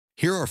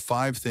Here are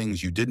 5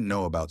 things you didn't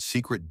know about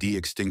secret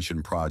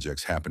de-extinction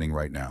projects happening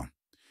right now.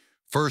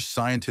 First,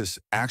 scientists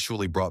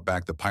actually brought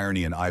back the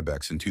Pyrenean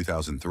ibex in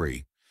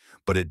 2003,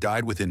 but it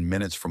died within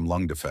minutes from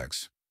lung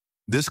defects.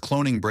 This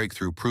cloning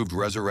breakthrough proved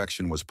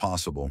resurrection was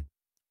possible,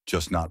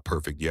 just not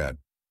perfect yet.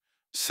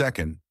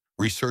 Second,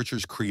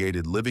 researchers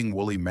created living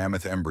woolly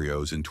mammoth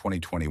embryos in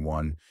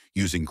 2021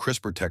 using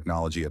CRISPR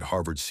technology at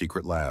Harvard's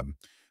secret lab.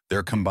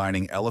 They're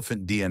combining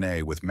elephant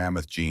DNA with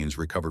mammoth genes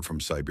recovered from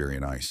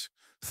Siberian ice.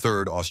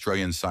 Third,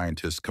 Australian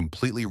scientists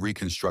completely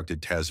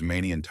reconstructed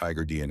Tasmanian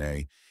tiger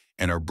DNA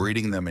and are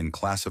breeding them in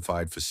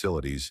classified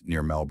facilities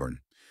near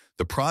Melbourne.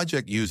 The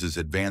project uses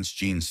advanced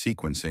gene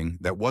sequencing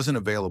that wasn't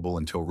available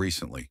until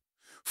recently.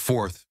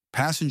 Fourth,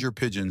 passenger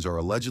pigeons are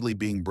allegedly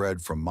being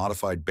bred from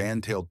modified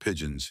band-tailed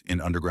pigeons in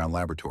underground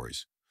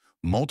laboratories.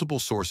 Multiple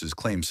sources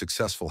claim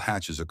successful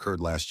hatches occurred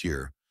last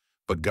year,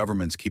 but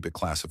governments keep it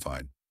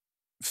classified.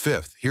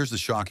 Fifth, here's the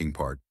shocking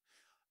part.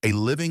 A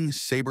living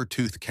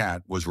saber-toothed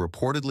cat was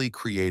reportedly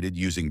created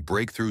using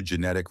breakthrough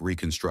genetic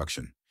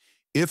reconstruction.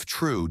 If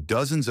true,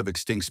 dozens of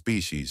extinct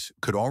species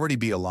could already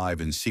be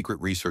alive in secret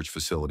research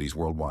facilities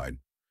worldwide.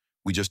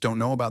 We just don't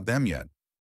know about them yet.